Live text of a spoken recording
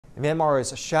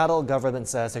Myanmar's shadow government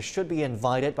says it should be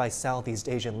invited by Southeast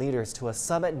Asian leaders to a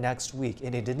summit next week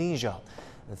in Indonesia.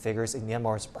 The figures in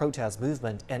Myanmar's protest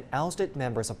movement and ousted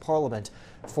members of parliament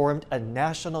formed a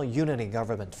national unity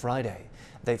government Friday.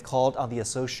 They've called on the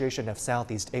Association of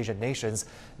Southeast Asian Nations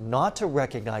not to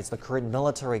recognize the current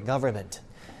military government.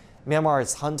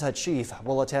 Myanmar's junta chief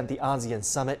will attend the ASEAN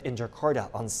summit in Jakarta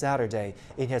on Saturday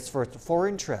in his first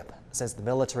foreign trip since the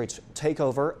military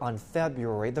takeover on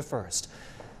February the 1st.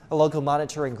 A local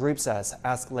monitoring group says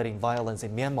escalating violence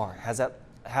in Myanmar has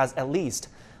at least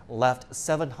left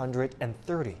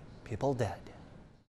 730 people dead.